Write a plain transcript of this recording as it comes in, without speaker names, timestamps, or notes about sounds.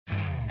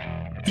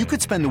You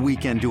could spend the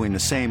weekend doing the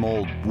same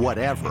old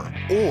whatever,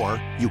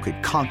 or you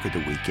could conquer the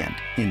weekend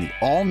in the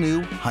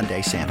all-new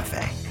Hyundai Santa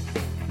Fe.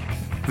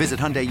 Visit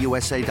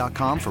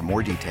HyundaiUSA.com for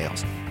more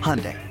details.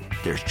 Hyundai,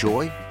 there's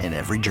joy in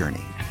every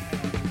journey.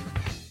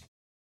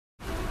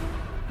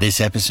 This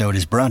episode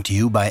is brought to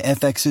you by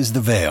FX's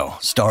The Veil,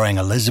 starring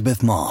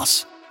Elizabeth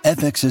Moss.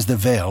 FX's The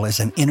Veil is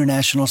an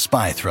international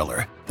spy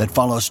thriller that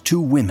follows two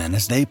women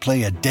as they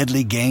play a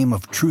deadly game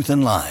of truth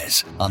and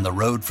lies on the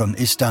road from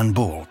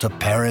Istanbul to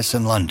Paris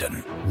and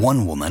London.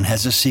 One woman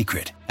has a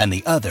secret, and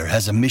the other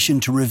has a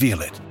mission to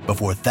reveal it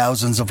before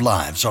thousands of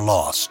lives are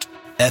lost.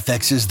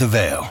 FX's The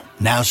Veil,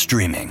 now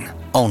streaming,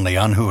 only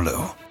on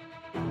Hulu.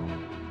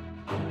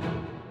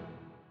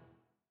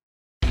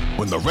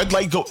 When the red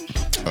light goes...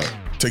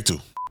 take two.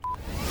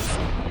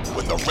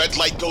 When the red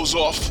light goes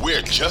off,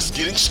 we're just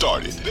getting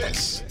started.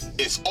 This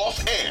is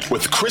Off Air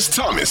with Chris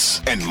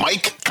Thomas and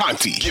Mike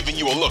Conti, giving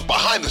you a look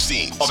behind the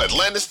scenes of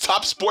Atlanta's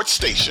top sports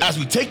station as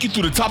we take you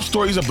through the top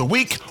stories of the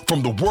week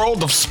from the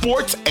world of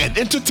sports and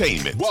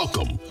entertainment.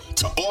 Welcome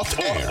to Off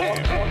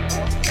Air.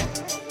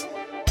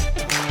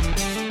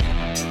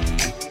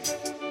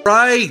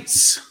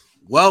 Right.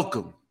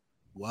 Welcome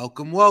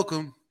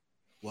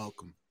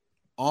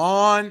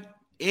on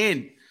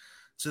in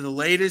to the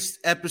latest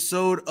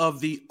episode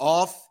of the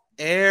Off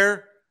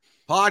Air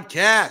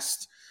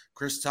podcast.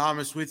 Chris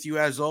Thomas with you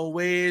as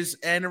always,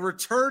 and a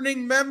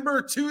returning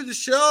member to the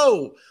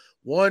show,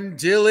 one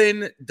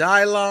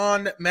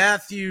Dylon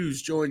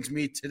Matthews joins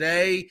me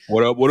today.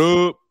 What up?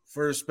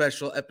 For a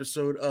special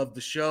episode of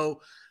the show.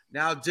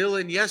 Now,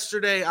 Dylan,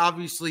 yesterday,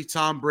 obviously,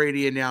 Tom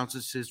Brady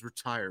announces his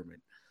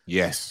retirement.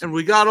 Yes. And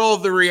we got all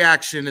the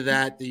reaction to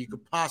that you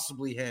could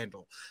possibly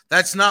handle.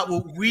 That's not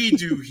what we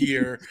do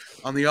here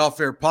on the Off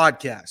Air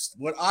podcast.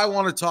 What I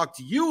want to talk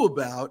to you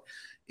about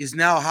is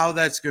now how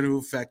that's going to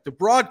affect the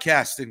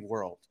broadcasting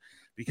world.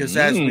 Because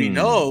as we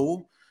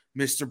know,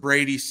 Mr.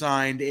 Brady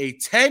signed a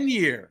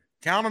 10-year,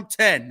 count them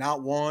 10,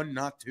 not one,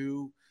 not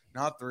two,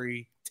 not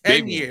three,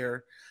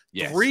 10-year,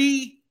 yes,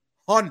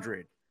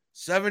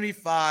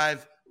 $375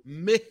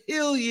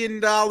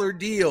 million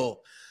deal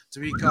to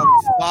become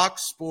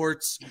Fox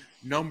Sports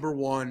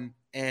 #1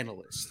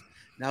 analyst.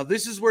 Now,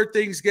 this is where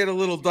things get a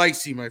little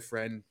dicey, my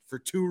friend, for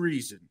two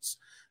reasons.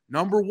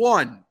 Number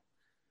one,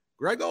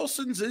 Greg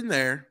Olson's in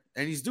there,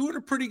 and he's doing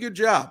a pretty good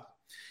job.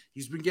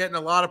 He's been getting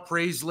a lot of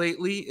praise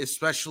lately,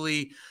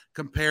 especially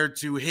compared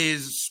to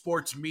his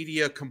sports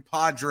media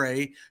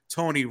compadre,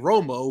 Tony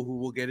Romo, who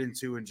we'll get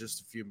into in just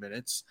a few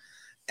minutes.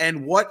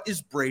 And what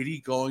is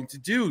Brady going to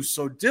do?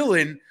 So,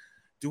 Dylan,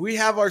 do we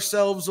have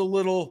ourselves a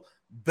little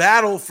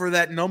battle for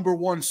that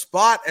 #1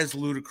 spot, as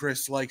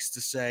Ludacris likes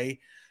to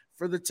say,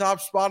 for the top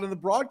spot in the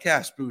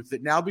broadcast booth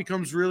that now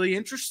becomes really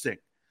interesting?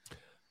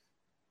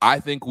 I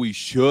think we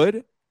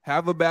should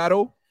have a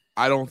battle.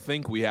 I don't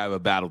think we have a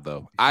battle,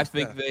 though. I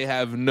think they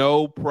have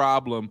no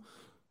problem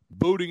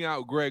booting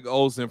out Greg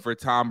Olson for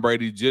Tom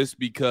Brady just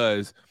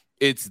because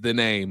it's the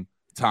name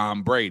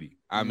Tom Brady.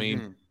 I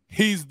mean,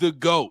 he's the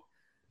GOAT.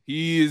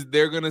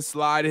 They're going to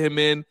slide him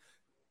in.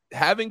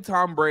 Having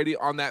Tom Brady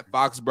on that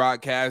Fox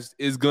broadcast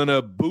is going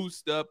to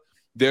boost up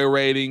their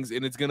ratings,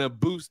 and it's going to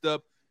boost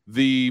up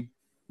the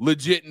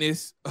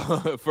legitness,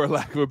 for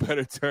lack of a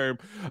better term,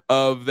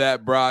 of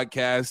that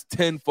broadcast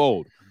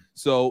tenfold.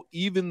 So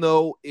even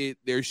though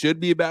there should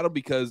be a battle,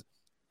 because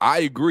I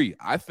agree,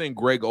 I think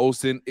Greg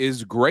Olson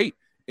is great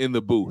in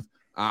the booth.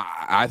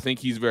 I think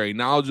he's very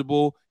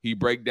knowledgeable. He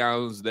breaks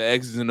down the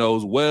X's and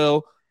O's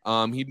well.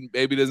 He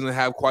maybe doesn't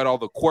have quite all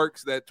the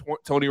quirks that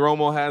Tony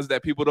Romo has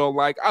that people don't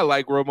like. I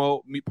like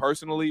Romo, me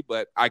personally,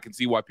 but I can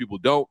see why people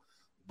don't.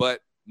 But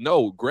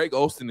no, Greg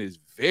Olson is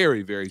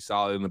very, very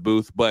solid in the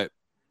booth. But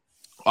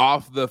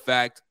off the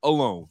fact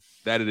alone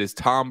that it is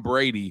Tom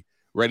Brady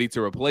ready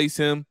to replace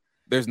him,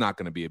 there's not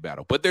going to be a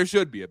battle. But there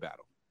should be a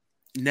battle.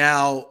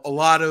 Now, a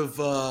lot of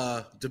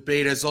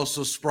debate has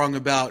also sprung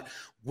about,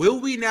 will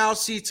we now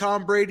see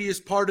Tom Brady as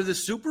part of the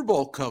Super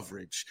Bowl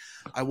coverage?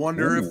 I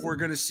wonder if we're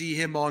going to see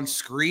him on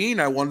screen.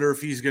 I wonder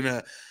if he's going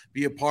to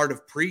be a part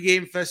of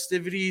pregame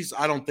festivities.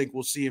 I don't think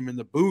we'll see him in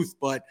the booth.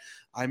 But,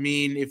 I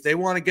mean, if they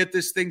want to get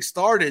this thing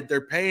started,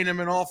 they're paying him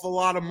an awful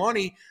lot of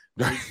money.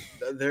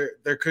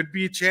 There could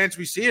be a chance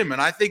we see him. And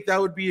I think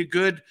that would be a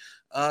good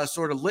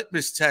sort of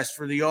litmus test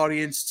for the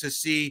audience to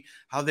see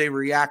how they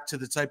react to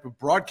the type of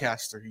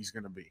broadcaster he's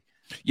going to be.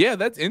 Yeah,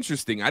 that's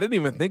interesting. I didn't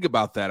even think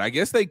about that. I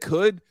guess they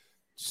could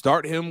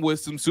start him with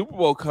some Super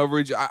Bowl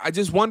coverage. I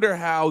just wonder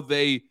how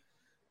they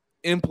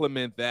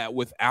implement that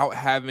without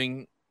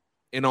having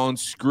an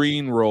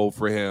on-screen role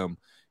for him.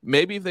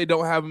 Maybe if they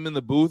don't have him in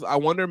the booth, I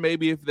wonder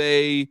maybe if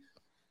they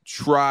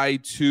try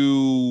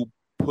to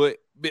put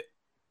 –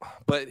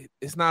 but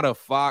it's not a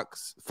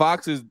Fox.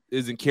 Fox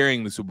isn't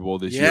carrying the Super Bowl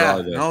this year,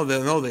 are they? No,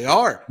 they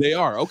are. They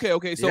are.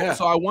 Okay. So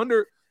I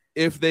wonder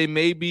if they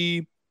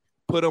maybe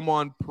put him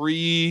on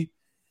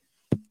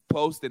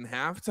post and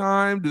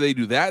halftime. Do they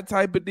do that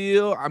type of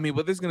deal? I mean,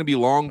 but there's going to be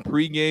long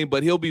pregame,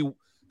 but he'll be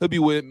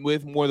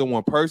with more than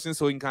one person,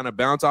 so he can kind of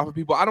bounce off of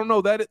people. I don't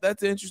know.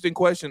 That's an interesting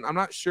question. I'm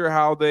not sure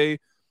how they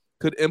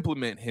could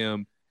implement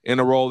him in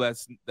a role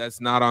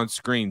that's not on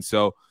screen.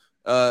 So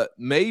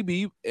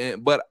maybe,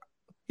 but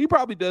he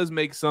probably does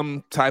make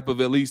some type of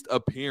at least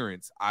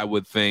appearance, I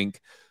would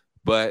think.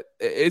 But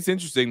it's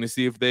interesting to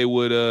see if they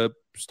would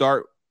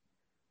start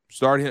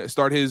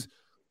his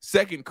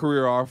second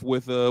career off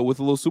with a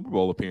little Super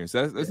Bowl appearance.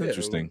 That's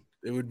interesting.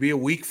 It would be a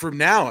week from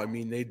now. I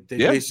mean, they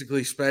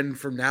basically spend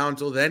from now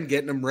until then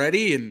getting him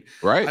ready. And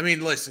right. I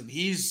mean, listen,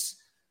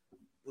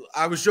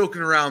 I was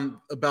joking around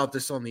about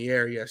this on the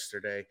air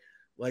yesterday.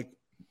 Like,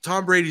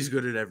 Tom Brady's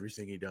good at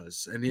everything he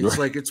does. And it's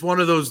like, it's one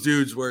of those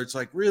dudes where it's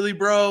like, really,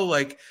 bro?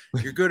 Like,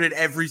 you're good at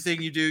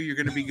everything you do. You're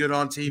going to be good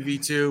on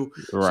TV too.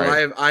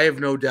 Right. So I have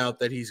no doubt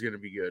that he's going to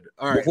be good.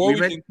 All right. Before we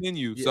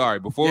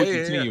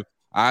continue,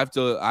 I have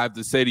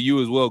to say to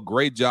you as well,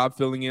 great job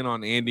filling in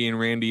on Andy and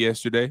Randy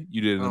yesterday.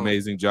 You did an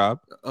amazing job.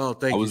 Oh,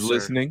 thank you, I was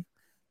listening.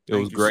 It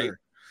was great. Sir.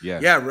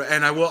 Yeah,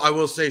 and I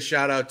will say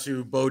shout out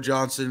to Bo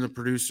Johnson, the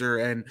producer,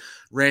 and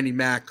Randy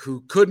Mack,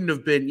 who couldn't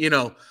have been,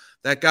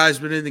 that guy's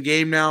been in the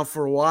game now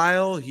for a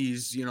while.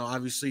 He's,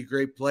 obviously a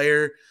great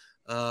player.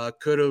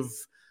 Could have,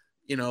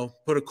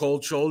 put a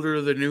cold shoulder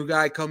to the new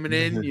guy coming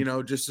in,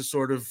 just to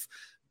sort of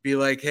be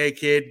like, hey,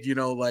 kid,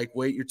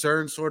 wait your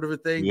turn sort of a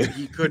thing. Yeah.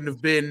 He couldn't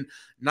have been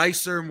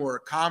nicer, more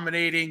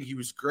accommodating. He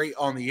was great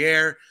on the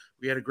air.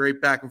 We had a great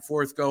back and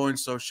forth going.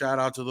 So shout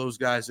out to those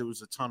guys. It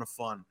was a ton of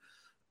fun.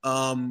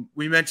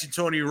 We mentioned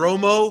Tony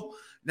Romo.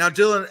 Now,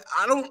 Dylan,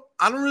 I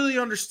don't really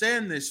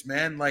understand this,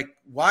 man. Like,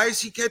 why is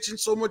he catching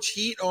so much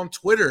heat on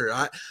Twitter?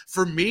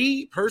 For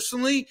me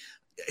personally,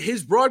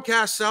 his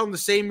broadcasts sound the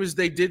same as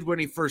they did when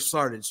he first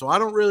started. So I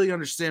don't really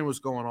understand what's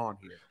going on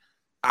here.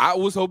 I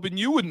was hoping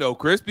you would know,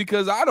 Chris,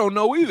 because I don't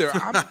know either.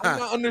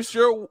 I'm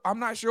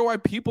not sure why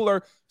people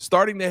are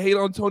starting to hate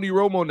on Tony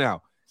Romo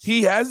now.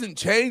 He hasn't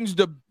changed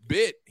a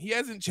bit. He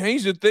hasn't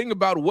changed a thing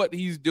about what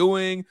he's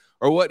doing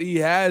or what he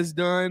has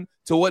done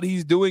to what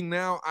he's doing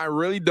now. I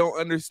really don't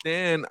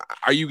understand.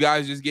 Are you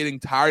guys just getting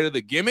tired of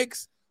the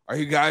gimmicks?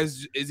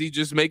 Is he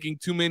just making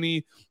too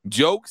many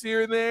jokes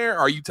here and there?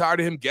 Are you tired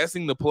of him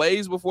guessing the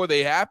plays before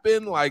they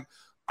happen? Like,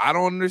 I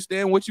don't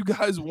understand what you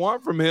guys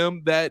want from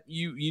him that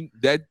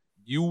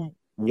you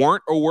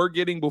weren't or were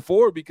getting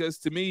before, because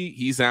to me,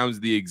 he sounds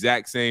the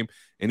exact same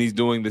and he's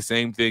doing the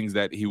same things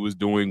that he was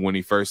doing when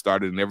he first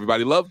started and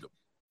everybody loved him.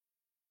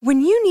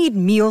 When you need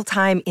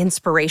mealtime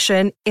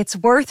inspiration, it's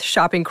worth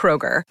shopping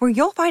Kroger, where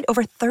you'll find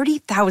over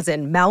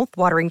 30,000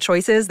 mouth-watering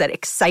choices that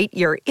excite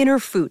your inner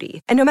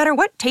foodie. And no matter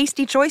what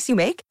tasty choice you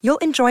make, you'll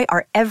enjoy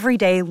our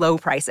everyday low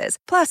prices,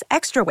 plus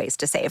extra ways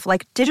to save,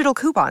 like digital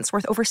coupons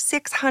worth over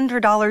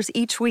 $600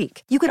 each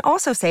week. You can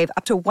also save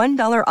up to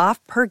 $1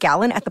 off per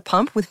gallon at the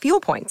pump with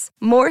fuel points.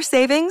 More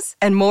savings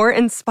and more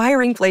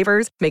inspiring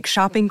flavors make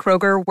shopping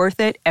Kroger worth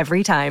it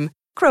every time.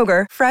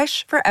 Kroger,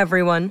 fresh for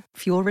everyone.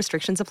 Fuel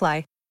restrictions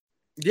apply.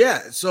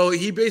 Yeah, so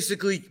he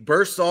basically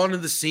burst onto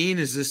the scene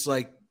as this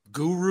like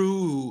guru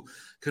who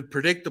could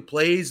predict the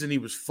plays, and he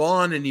was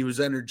fun and he was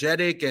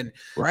energetic, and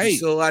he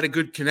still had a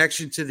good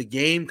connection to the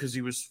game because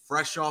he was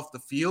fresh off the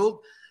field.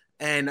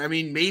 And I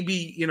mean,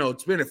 maybe,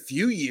 it's been a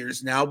few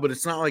years now, but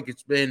it's not like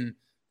it's been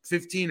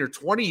 15 or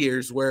 20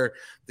 years where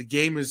the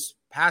game has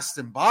passed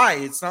him by.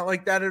 It's not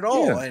like that at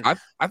all. Yeah, and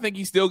I think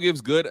he still gives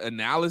good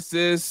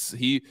analysis.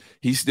 He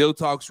still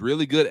talks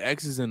really good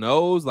X's and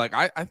O's. Like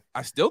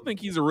I still think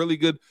he's a really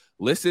good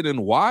listen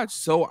and watch.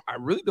 So I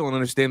really don't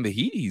understand the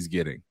heat he's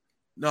getting.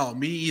 No,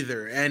 me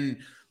either. And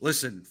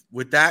listen,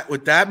 with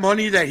that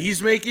money that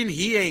he's making,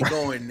 he ain't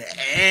going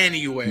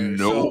anywhere.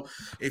 Nope.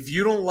 So if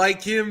you don't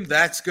like him,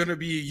 that's going to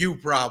be a you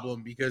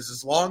problem, because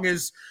as long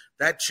as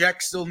that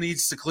check still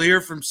needs to clear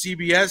from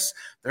CBS,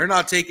 they're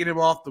not taking him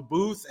off the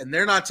booth, and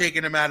they're not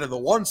taking him out of the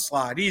one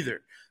slot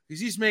either,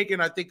 because he's making,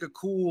 I think, a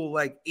cool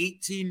like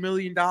 $18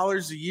 million a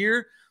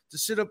year to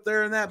sit up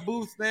there in that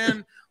booth,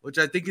 man, which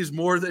I think is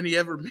more than he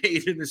ever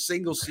made in a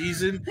single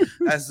season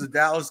as the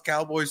Dallas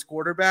Cowboys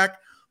quarterback.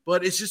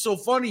 But it's just so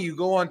funny. You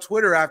go on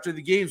Twitter after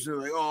the games, they're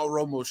like, oh,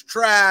 Romo's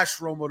trash.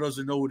 Romo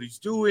doesn't know what he's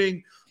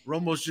doing.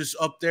 Romo's just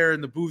up there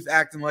in the booth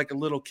acting like a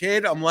little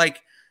kid. I'm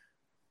like,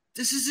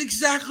 this is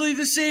exactly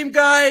the same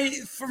guy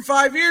from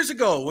 5 years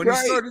ago when he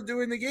started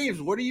doing the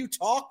games. What are you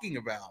talking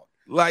about?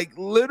 Like,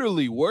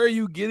 literally, where are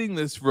you getting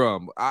this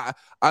from?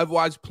 I've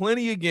watched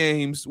plenty of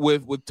games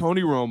with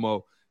Tony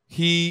Romo.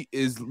 He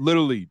is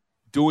literally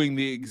doing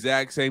the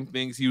exact same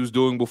things he was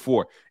doing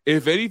before.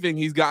 If anything,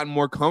 he's gotten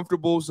more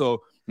comfortable.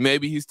 So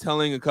maybe he's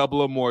telling a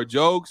couple of more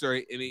jokes,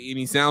 and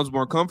he sounds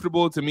more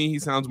comfortable. To me, he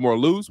sounds more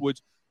loose, which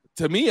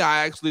to me,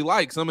 I actually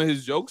like. Some of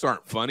his jokes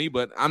aren't funny,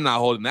 but I'm not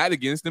holding that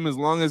against him as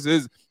long as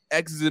his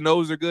X's and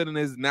O's are good and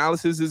his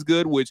analysis is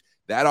good, which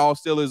that all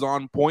still is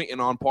on point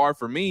and on par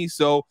for me.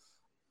 So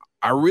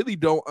I really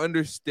don't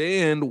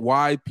understand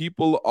why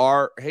people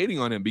are hating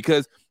on him,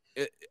 because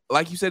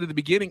like you said at the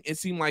beginning, it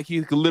seemed like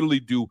he could literally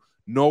do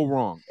no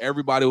wrong.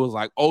 Everybody was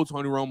like, oh,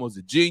 Tony Romo's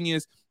a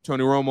genius.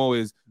 Tony Romo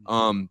is,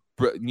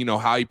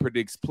 how he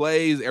predicts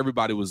plays.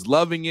 Everybody was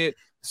loving it.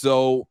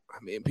 So,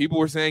 I mean, people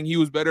were saying he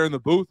was better in the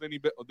booth than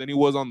he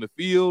was on the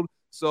field.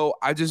 So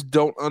I just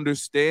don't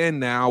understand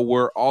now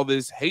where all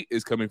this hate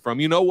is coming from.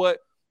 You know what?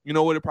 You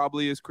know what it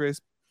probably is,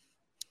 Chris?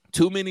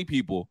 Too many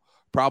people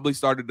probably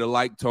started to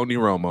like Tony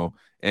Romo.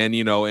 And,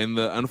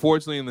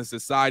 unfortunately, in the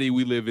society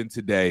we live in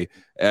today,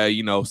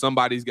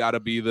 somebody's got to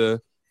be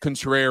the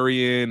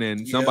contrarian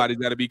and somebody's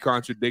got to be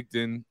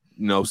contradicting,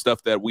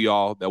 stuff that we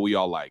all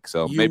like.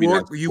 So maybe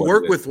you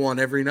work with one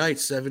every night,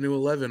 7 to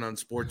 11 on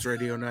Sports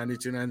Radio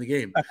 92.9 The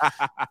Game.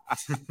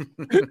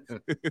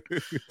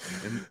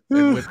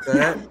 and with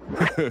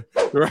that,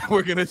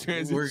 we're going to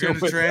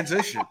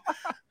transition.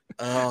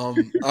 All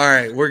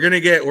right, we're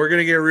gonna get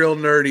real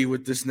nerdy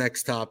with this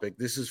next topic.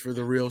 This is for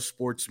the real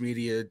sports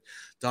media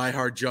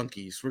diehard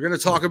junkies. We're gonna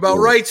talk about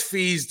rights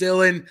fees,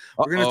 Dylan.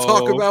 We're gonna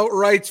talk about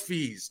rights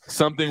fees.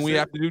 Something we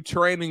have to do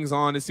trainings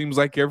on. It seems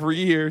like every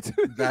year.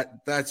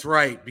 That's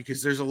right,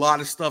 because there's a lot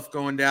of stuff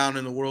going down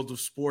in the world of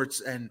sports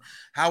and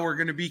how we're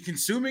gonna be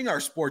consuming our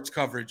sports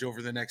coverage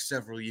over the next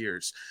several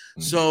years.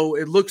 Mm-hmm. So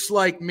it looks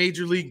like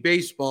Major League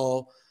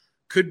Baseball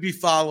could be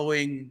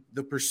following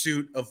the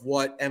pursuit of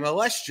what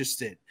MLS just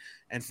did.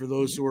 And for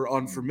those who are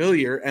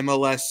unfamiliar,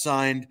 MLS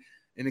signed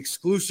an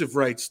exclusive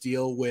rights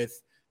deal with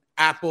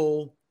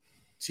Apple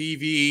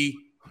TV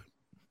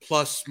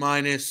plus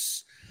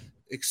minus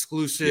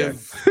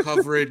exclusive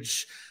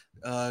coverage,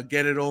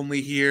 get it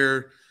only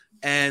here.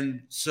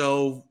 And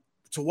so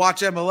to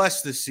watch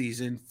MLS this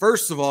season,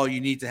 first of all,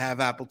 you need to have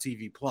Apple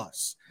TV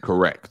Plus.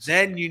 Correct.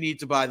 Then you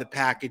need to buy the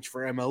package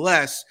for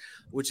MLS,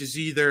 which is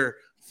either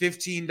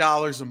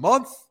 $15 a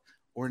month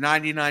or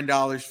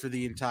 $99 for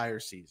the entire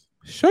season.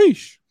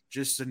 Sheesh.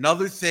 Just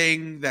another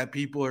thing that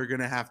people are going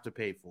to have to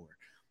pay for.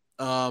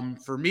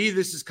 For me,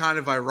 this is kind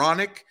of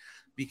ironic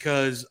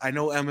because I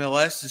know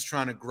MLS is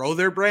trying to grow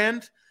their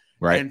brand,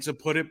 right, and to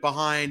put it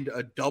behind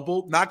a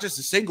double, not just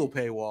a single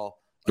paywall,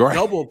 right,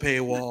 double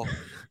paywall,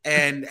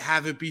 and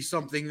have it be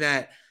something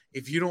that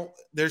if you don't,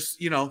 there's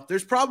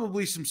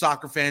probably some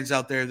soccer fans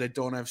out there that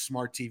don't have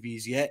smart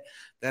TVs yet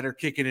that are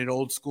kicking it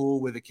old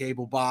school with a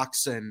cable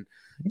box and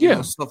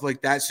stuff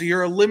like that. So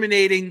you're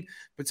eliminating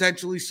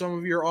potentially some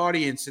of your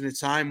audience in a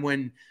time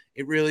when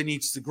it really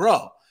needs to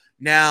grow.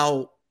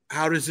 Now,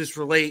 how does this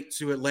relate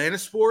to Atlanta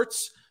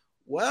sports?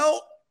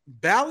 Well,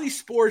 Bally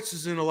Sports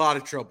is in a lot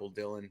of trouble,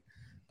 Dylan.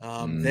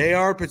 They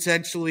are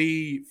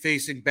potentially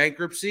facing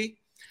bankruptcy.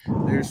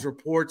 There's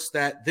reports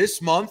that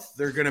this month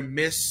they're going to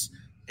miss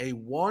a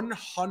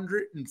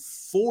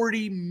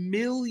 $140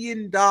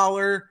 million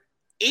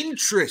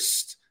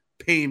interest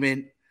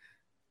payment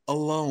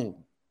alone.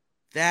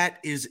 That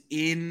is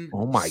insane.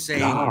 Oh my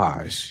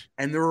gosh.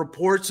 And the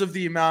reports of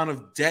the amount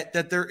of debt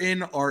that they're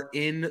in are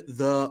in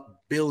the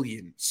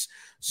billions.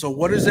 So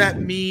what does that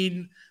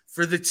mean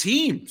for the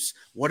teams?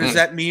 What does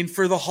that mean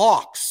for the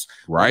Hawks?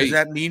 Right. What does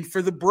that mean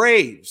for the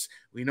Braves?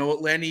 We know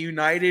Atlanta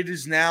United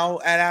is now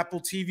at Apple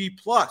TV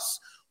Plus.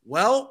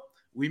 Well,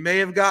 we may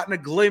have gotten a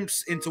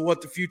glimpse into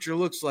what the future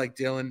looks like,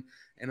 Dylan,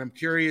 and I'm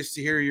curious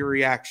to hear your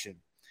reaction.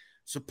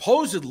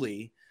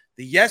 Supposedly,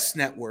 the Yes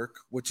Network,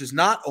 which is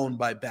not owned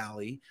by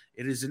Bally,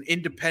 it is an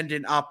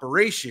independent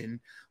operation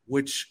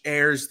which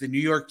airs the New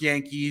York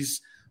Yankees,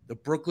 the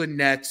Brooklyn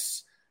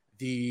Nets,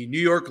 the New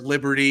York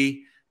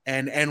Liberty,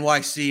 and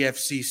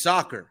NYCFC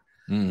Soccer.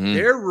 Mm-hmm.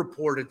 They're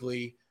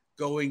reportedly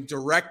going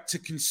direct to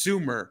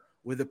consumer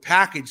with a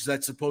package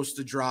that's supposed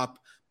to drop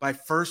by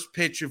first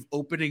pitch of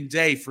opening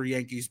day for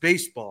Yankees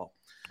baseball,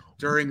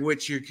 during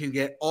which you can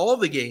get all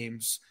the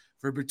games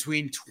for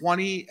between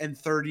 $20 and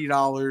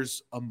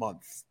 $30 a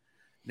month.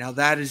 Now,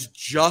 that is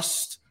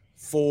just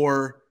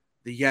for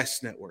the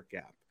Yes Network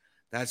app.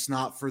 That's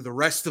not for the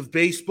rest of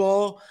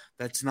baseball.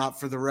 That's not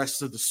for the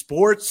rest of the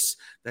sports.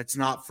 That's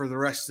not for the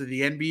rest of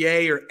the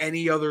NBA or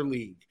any other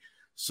league.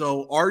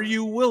 So are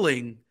you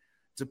willing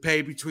to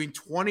pay between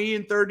 $20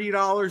 and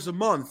 $30 a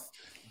month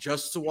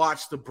just to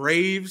watch the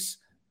Braves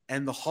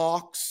and the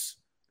Hawks?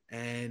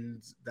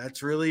 And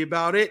that's really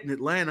about it in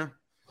Atlanta.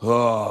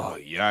 Oh,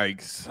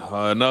 yikes.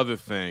 Another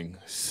thing.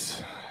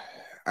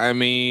 I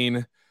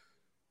mean,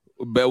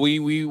 but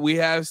we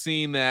have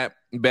seen that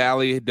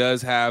Bally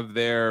does have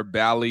their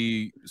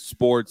Bally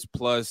Sports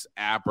Plus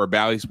app or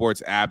Bally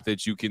Sports app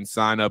that you can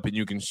sign up and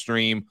you can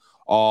stream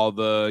all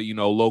the,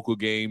 local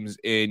games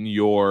in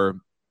your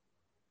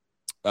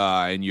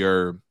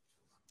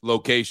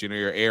location or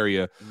your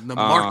area. The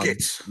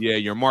market.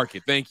 Your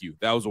market. Thank you.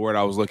 That was the word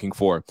I was looking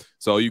for.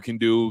 So you can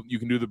do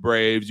the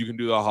Braves, you can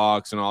do the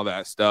Hawks and all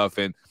that stuff.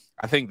 And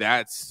I think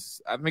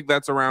that's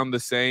around the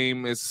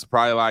same. It's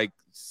probably like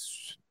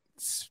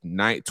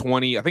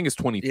 20. I think it's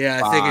 20.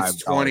 Yeah, I think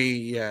it's 20.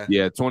 Yeah.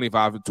 Yeah,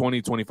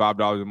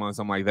 $25 a month,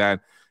 something like that.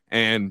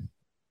 And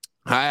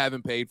I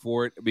haven't paid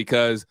for it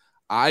because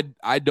I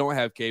don't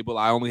have cable.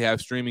 I only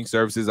have streaming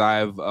services. I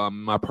have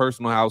my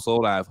personal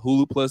household. I have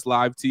Hulu Plus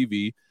Live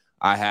TV.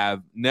 I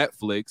have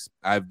Netflix.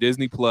 I have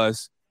Disney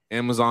Plus,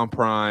 Amazon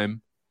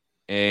Prime,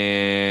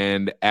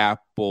 and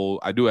Apple.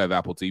 I do have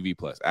Apple TV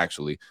Plus,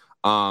 actually.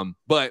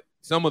 But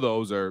some of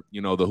those are, the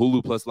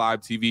Hulu Plus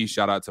Live TV.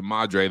 Shout out to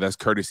Madre. That's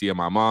courtesy of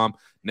my mom.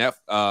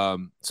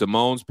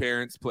 Simone's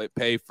parents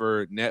pay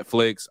for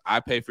Netflix. I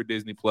pay for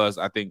Disney Plus.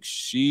 I think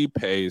she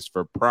pays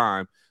for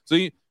Prime. So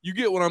you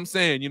get what I'm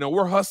saying.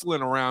 We're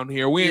hustling around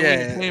here. We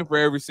ain't paying for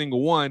every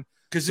single one.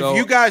 Because if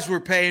you guys were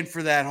paying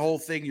for that whole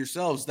thing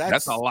yourselves,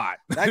 that's a lot.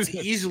 That's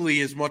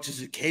easily as much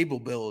as a cable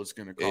bill is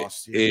going to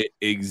cost you.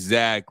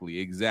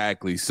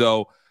 Exactly.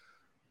 So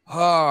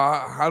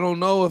I don't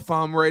know if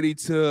I'm ready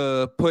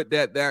to put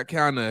that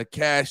kind of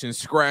cash and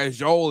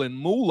scratch-ole and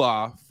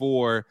moolah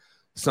for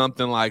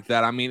something like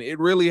that. I mean, it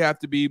really have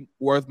to be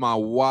worth my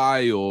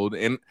while.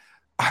 And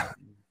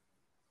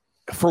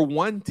for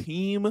one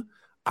team,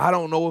 I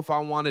don't know if I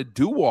want to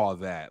do all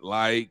that.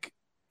 Like,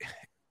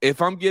 if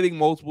I'm getting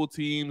multiple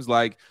teams,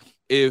 like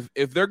if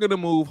they're going to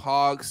move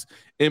Hawks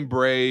and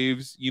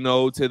Braves,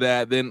 to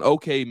that, then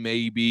okay,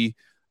 maybe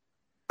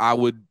I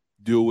would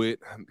do it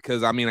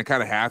because, I mean, I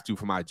kind of have to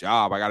for my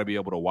job. I got to be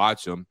able to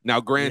watch them.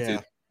 Now,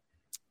 granted,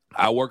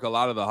 I work a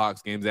lot of the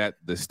Hawks games at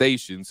the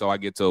station, so I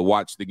get to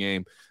watch the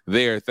game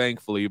there,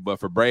 thankfully. But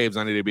for Braves,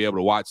 I need to be able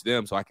to watch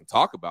them so I can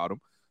talk about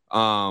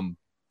them.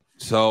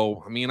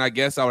 So, I mean, I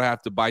guess I would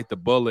have to bite the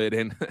bullet.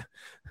 And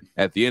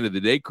at the end of the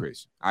day,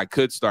 Chris, I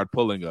could start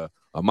pulling a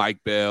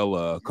Mike Bell,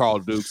 a Carl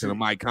Dukes, and a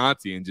Mike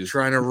Conti and just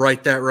trying to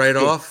write that right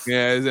off.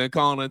 Yeah, and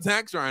calling a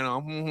tax right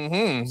off.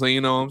 So, you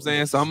know what I'm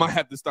saying? So I might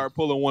have to start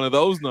pulling one of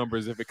those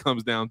numbers if it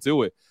comes down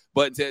to it.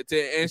 But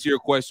to answer your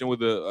question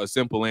with a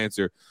simple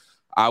answer,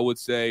 I would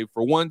say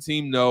for one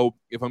team, no.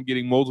 If I'm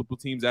getting multiple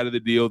teams out of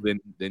the deal,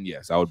 then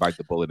yes, I would bite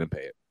the bullet and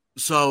pay it.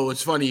 So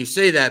it's funny you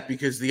say that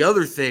because the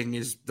other thing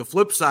is the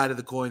flip side of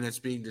the coin that's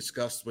being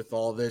discussed with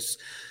all this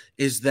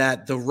is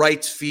that the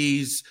rights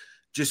fees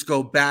just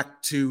go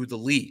back to the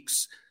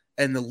leagues,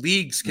 and the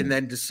leagues can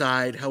then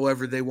decide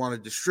however they want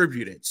to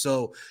distribute it.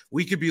 So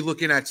we could be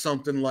looking at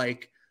something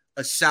like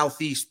a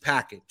Southeast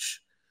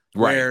package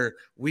where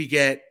we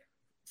get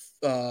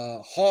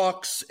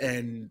Hawks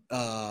and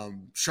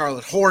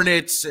Charlotte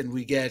Hornets, and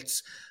we get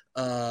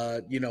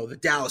the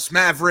Dallas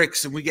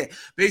Mavericks, and we get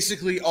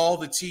basically all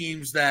the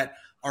teams that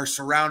are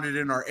surrounded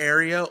in our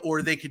area,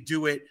 or they could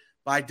do it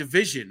by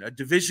division, a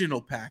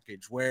divisional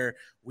package where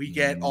we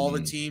get all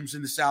the teams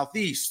in the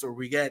Southeast, or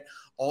we get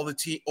all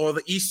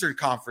the Eastern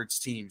Conference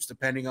teams,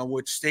 depending on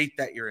which state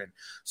that you're in.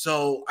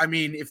 So, I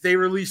mean, if they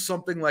release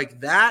something like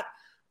that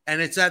and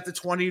it's at the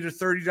 $20 to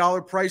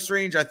 $30 price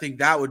range, I think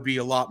that would be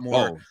a lot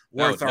more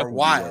worth our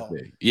while.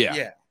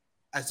 Yeah.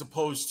 As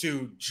opposed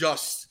to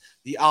just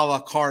the a la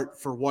carte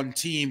for one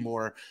team,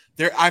 or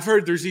I've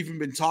heard there's even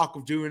been talk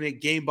of doing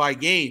it game by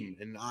game.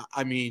 And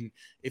I mean,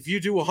 if you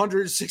do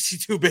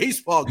 162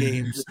 baseball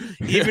games,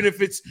 even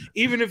if it's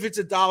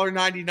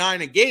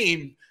 $1.99 a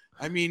game,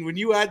 I mean, when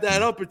you add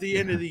that up at the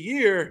end of the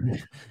year,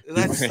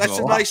 that's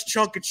a nice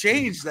chunk of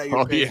change that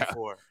you're paying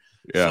for.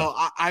 Yeah. So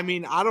I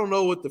mean, I don't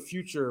know what the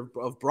future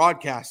of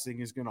broadcasting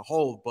is going to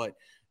hold, but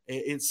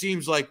it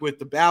seems like with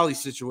the Bally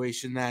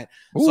situation that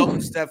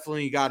something's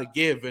definitely got to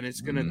give, and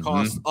it's going to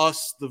cost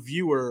us, the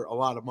viewer, a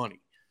lot of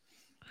money.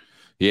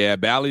 Yeah,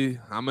 Bally,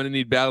 I'm going to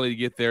need Bally to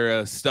get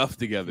their stuff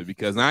together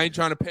because I ain't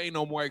trying to pay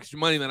no more extra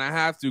money than I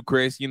have to,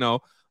 Chris.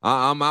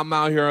 I'm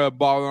out here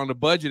balling on the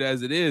budget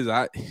as it is.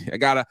 I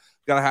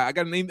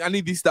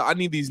need these stuff. I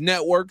need these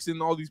networks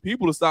and all these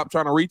people to stop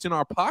trying to reach in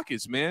our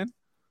pockets, man.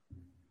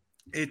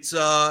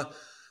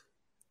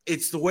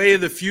 It's the way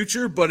of the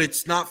future, but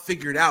it's not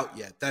figured out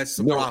yet. That's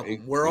the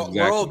problem. We're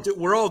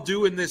all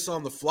doing this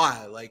on the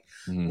fly. Like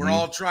we're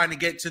all trying to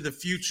get to the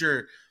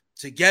future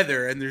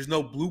together, and there's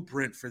no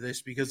blueprint for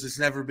this because it's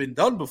never been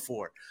done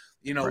before.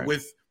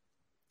 With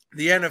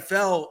the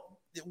NFL,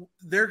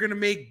 they're going to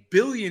make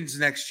billions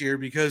next year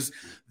because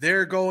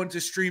they're going to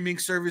streaming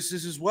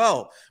services as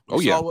well.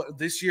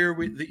 This year,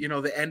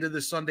 the end of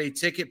the Sunday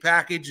ticket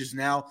package is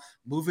now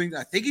moving.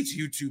 I think it's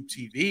YouTube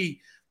TV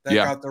that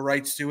got the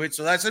rights to it.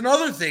 So that's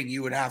another thing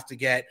you would have to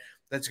get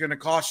that's going to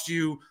cost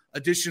you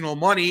additional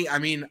money. I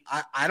mean,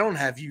 I don't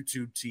have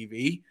YouTube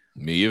TV.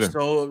 Me either.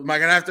 So am I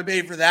going to have to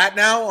pay for that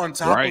now on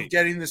top of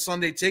getting the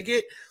Sunday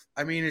ticket?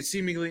 I mean, it's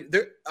seemingly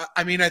there.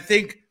 I mean, I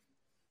think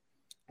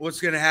what's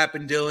going to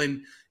happen,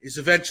 Dylan, is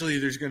eventually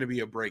there's going to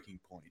be a breaking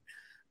point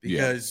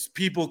because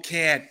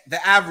the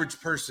average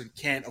person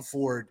can't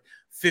afford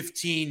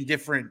 15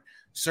 different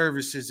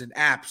services and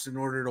apps in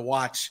order to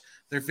watch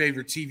their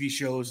favorite TV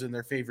shows and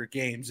their favorite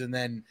games. And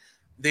then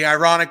the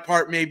ironic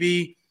part may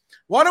be,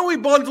 why don't we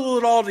bundle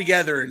it all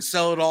together and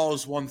sell it all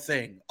as one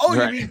thing? Oh,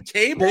 you mean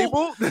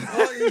cable?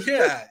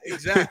 Yeah,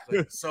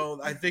 exactly. So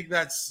I think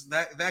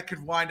that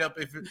could wind up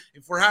if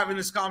we're having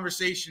this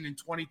conversation in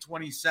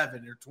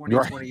 2027 or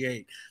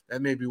 2028,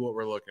 that may be what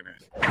we're looking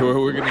at.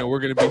 We're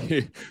gonna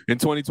be in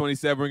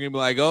 2027. We're gonna be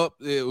like,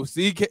 oh,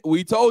 see,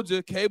 we told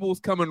you,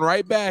 cable's coming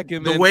right back,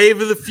 and the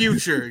wave of the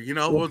future.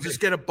 We'll just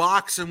get a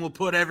box and we'll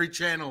put every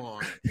channel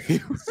on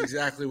it. That's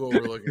exactly what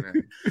we're looking at.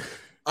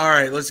 All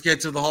right, let's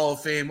get to the Hall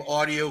of Fame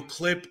audio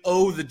clip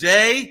of the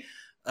day.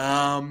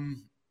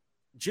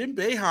 Jim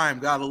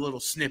Boeheim got a little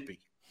snippy,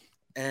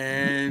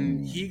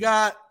 and he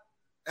got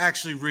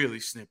actually really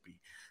snippy.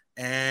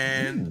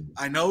 And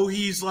I know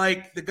he's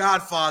like the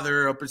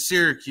Godfather up at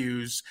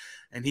Syracuse,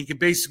 and he can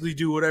basically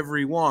do whatever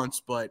he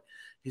wants, but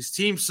his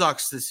team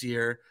sucks this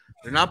year.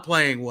 They're not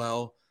playing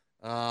well.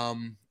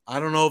 I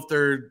don't know if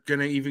they're going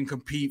to even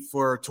compete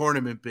for a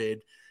tournament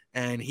bid.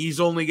 And he's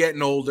only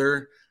getting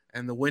older,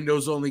 and the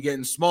window's only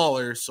getting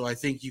smaller. So I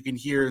think you can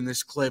hear in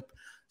this clip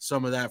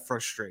some of that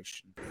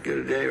frustration. Get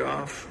a day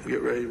off,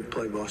 get ready to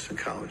play Boston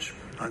College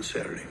on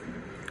Saturday.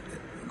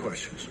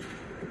 Questions?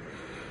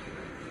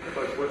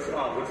 Coach, what's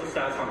the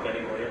status on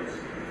Benny Williams?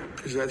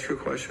 Is that your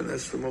question?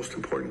 That's the most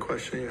important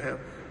question you have?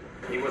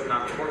 He was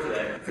not on court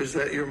today. Is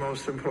that your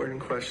most important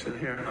question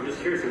here? I'm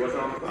just curious, he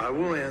wasn't on court. I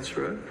will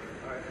answer it.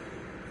 All right.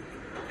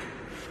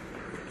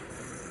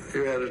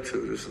 Your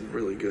attitude isn't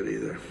really good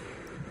either.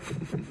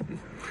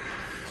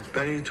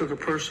 Benny took a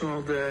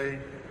personal day.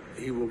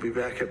 He will be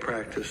back at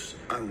practice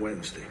on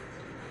Wednesday.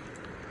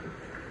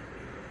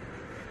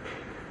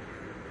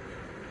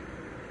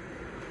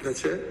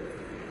 That's it?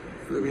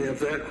 We have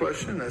that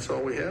question. That's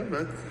all we have.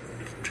 That's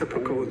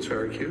typical in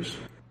Syracuse.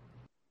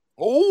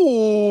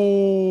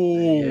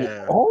 Oh,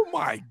 Yeah. Oh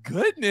my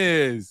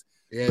goodness.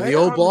 Yeah, Man, the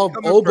old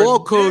I'm ball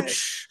for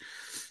coach.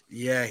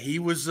 Yeah, he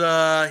was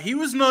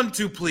none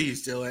too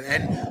pleased, Dylan.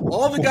 And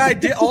all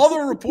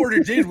the reporter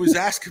did was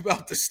ask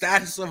about the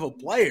status of a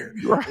player.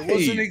 Right. It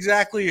wasn't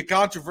exactly a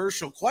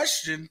controversial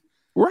question.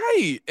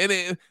 Right. And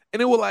it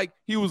was like,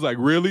 he was like,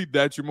 really?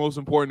 That's your most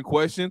important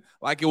question?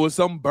 Like it was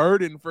some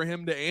burden for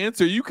him to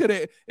answer. You could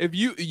have, if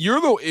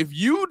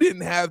you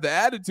didn't have the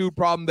attitude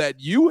problem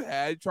that you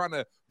had trying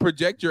to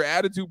project your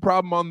attitude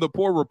problem on the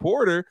poor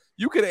reporter,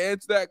 you could have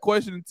answered that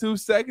question in 2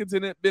 seconds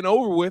and it been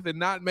over with and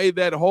not made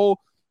that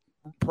whole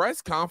press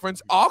conference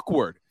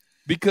awkward,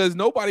 because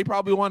nobody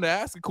probably wanted to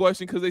ask a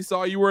question because they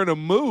saw you were in a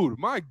mood.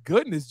 My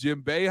goodness,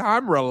 Jim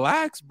Boeheim,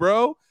 relax,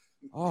 bro.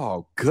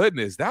 Oh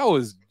goodness, that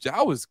was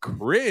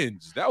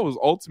cringe. That was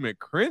ultimate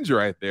cringe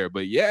right there.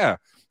 But yeah,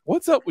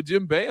 what's up with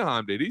Jim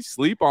Boeheim? Did he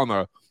sleep on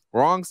the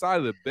wrong side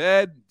of the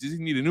bed? Does he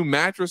need a new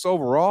mattress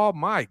overall?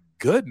 My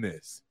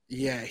goodness.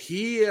 Yeah,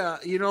 he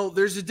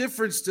there's a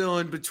difference still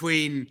in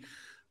between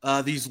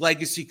these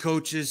legacy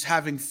coaches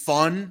having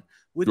fun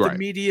with the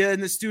media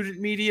and the student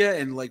media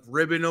and like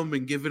ribbing them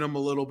and giving them a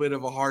little bit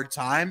of a hard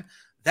time.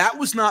 That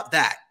was not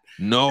that.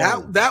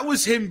 No, that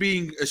was him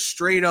being a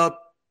straight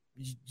up,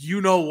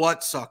 you know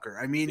what, sucker.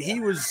 I mean, he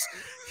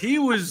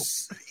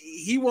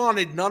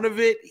wanted none of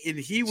it, and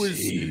he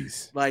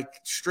was like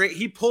straight.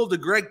 He pulled a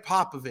Greg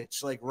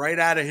Popovich like right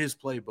out of his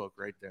playbook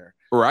right there.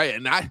 Right,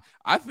 and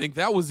I think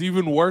that was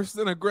even worse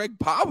than a Greg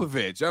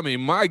Popovich. I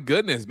mean, my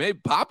goodness, maybe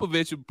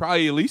Popovich would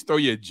probably at least throw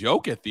you a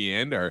joke at the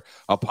end or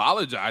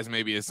apologize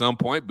maybe at some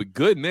point, but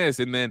goodness,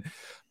 and then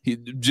he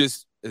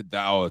just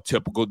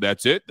typical.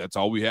 That's it. That's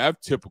all we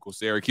have. Typical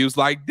Syracuse.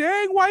 Like,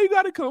 dang, why you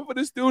got to come for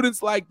the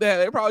students like that?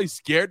 They're probably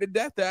scared to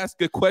death to ask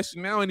a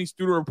question now. Any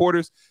student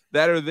reporters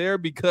that are there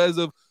because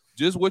of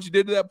just what you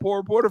did to that poor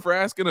reporter for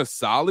asking a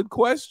solid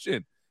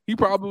question. He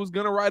probably was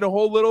going to write a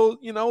whole little,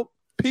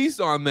 piece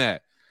on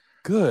that.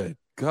 Good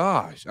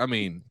gosh. I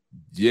mean,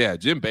 yeah,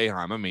 Jim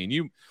Boeheim. I mean,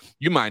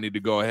 you might need to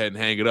go ahead and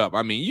hang it up.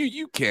 I mean,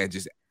 you can't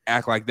just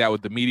act like that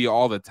with the media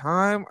all the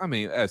time. I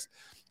mean, as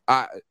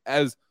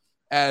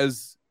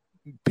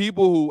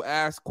people who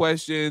ask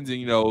questions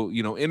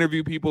and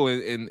interview people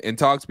and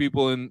talk to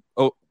people and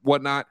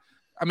whatnot,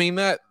 I mean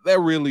that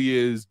really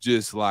is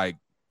just like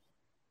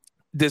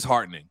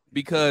disheartening,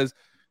 because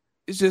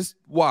it's just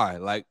why,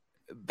 like,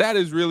 that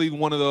is really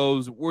one of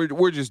those,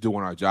 we're just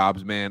doing our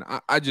jobs, man.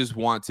 I just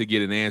want to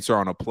get an answer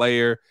on a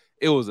player.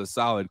 It was a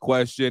solid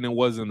question. It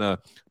wasn't a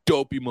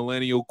dopey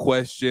millennial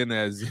question,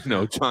 as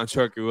John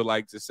Chucker would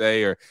like to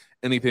say, or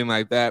anything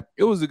like that.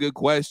 It was a good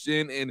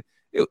question, and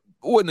it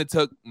wouldn't have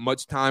took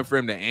much time for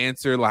him to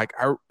answer. Like,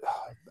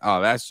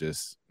 that's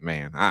just,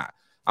 man,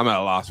 I'm at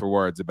a loss for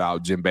words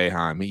about Jim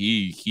Boeheim.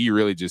 He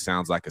really just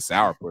sounds like a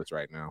sourpuss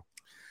right now.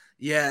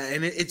 Yeah,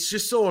 and it's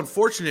just so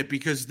unfortunate,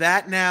 because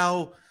that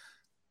now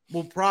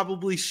will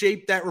probably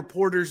shape that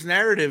reporter's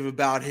narrative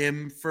about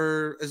him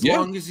for as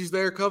long as he's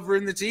there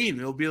covering the team.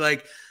 He'll be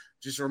like,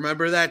 just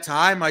remember that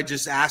time I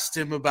just asked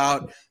him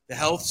about the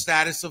health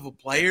status of a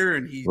player,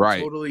 and he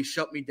totally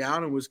shut me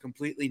down and was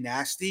completely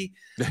nasty.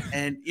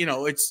 And,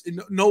 it's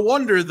no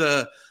wonder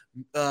the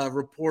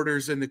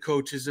reporters and the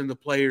coaches and the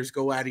players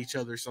go at each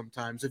other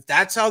sometimes. If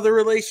that's how the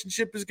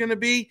relationship is going to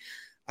be,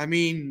 I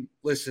mean,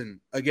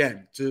 listen,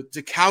 again, to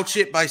couch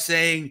it by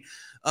saying,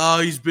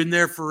 he's been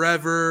there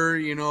forever,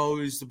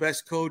 he's the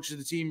best coach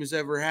the team has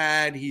ever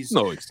had, he's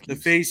the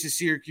face of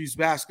Syracuse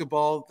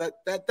basketball,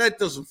 that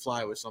doesn't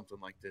fly with something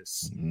like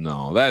this.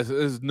 No,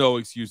 there's no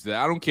excuse to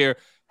that. I don't care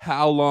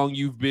how long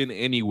you've been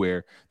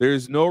anywhere.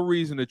 There's no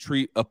reason to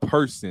treat a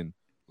person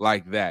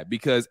like that,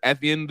 because at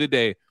the end of the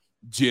day,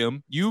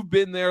 Jim, you've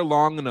been there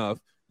long enough.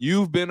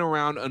 You've been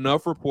around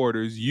enough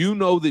reporters. You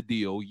know the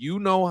deal. You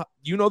know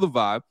the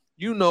vibe.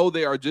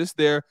 They are just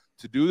there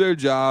to do their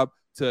job,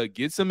 to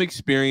get some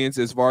experience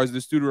as far as the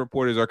student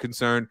reporters are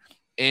concerned.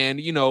 And,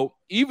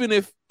 even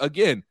if,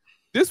 again,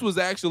 this was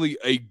actually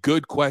a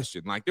good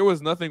question, like there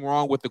was nothing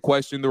wrong with the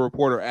question the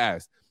reporter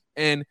asked.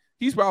 And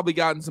he's probably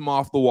gotten some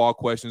off the wall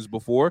questions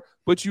before,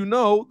 but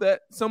that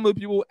some of the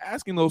people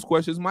asking those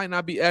questions might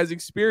not be as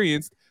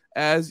experienced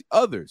as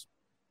others.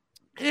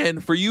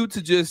 And for you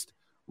to just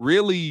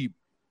really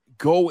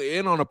go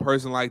in on a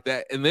person like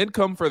that and then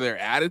come for their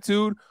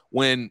attitude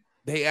when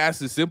they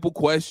ask a simple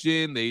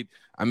question. They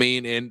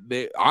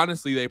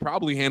honestly, they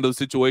probably handled the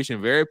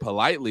situation very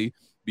politely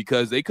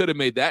because they could have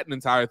made that an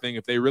entire thing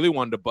if they really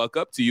wanted to buck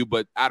up to you,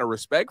 but out of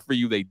respect for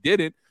you, they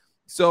didn't.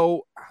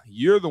 So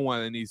you're the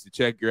one that needs to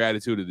check your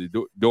attitude at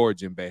the door,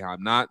 Jim Boeheim,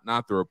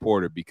 not the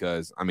reporter,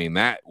 because, I mean,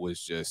 that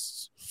was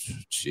just,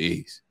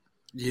 jeez.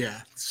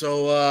 Yeah,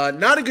 so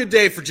not a good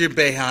day for Jim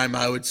Boeheim,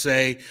 I would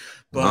say,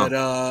 but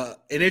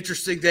an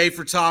interesting day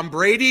for Tom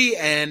Brady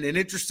and an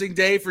interesting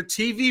day for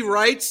TV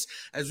rights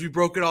as we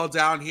broke it all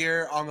down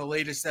here on the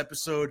latest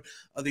episode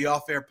of the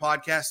Off Air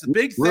Podcast. The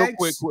big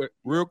thanks.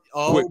 Real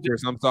quick,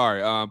 Chris, I'm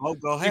sorry.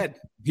 Go ahead.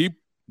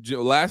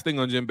 Last thing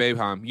on Jim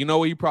Boeheim, you know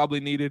what he probably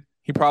needed?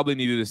 He probably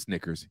needed a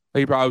Snickers.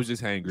 He probably was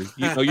just hangry.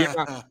 You know,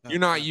 you're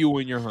not you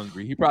when you're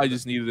hungry. He probably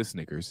just needed a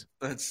Snickers.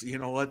 That's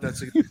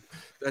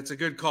a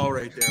good call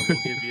right there.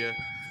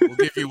 We'll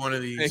give you one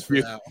of these for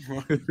that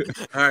one.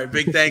 All right,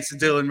 big thanks to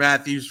Dylan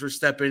Matthews for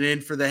stepping in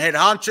for the head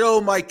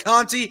honcho, Mike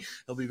Conti.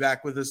 He'll be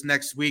back with us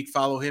next week.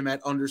 Follow him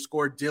at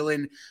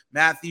 _Dylan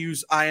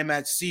Matthews. I am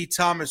at C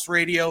Thomas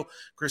Radio.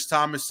 Chris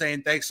Thomas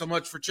saying thanks so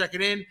much for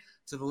checking in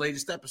to the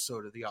latest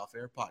episode of the Off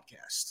Air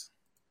Podcast.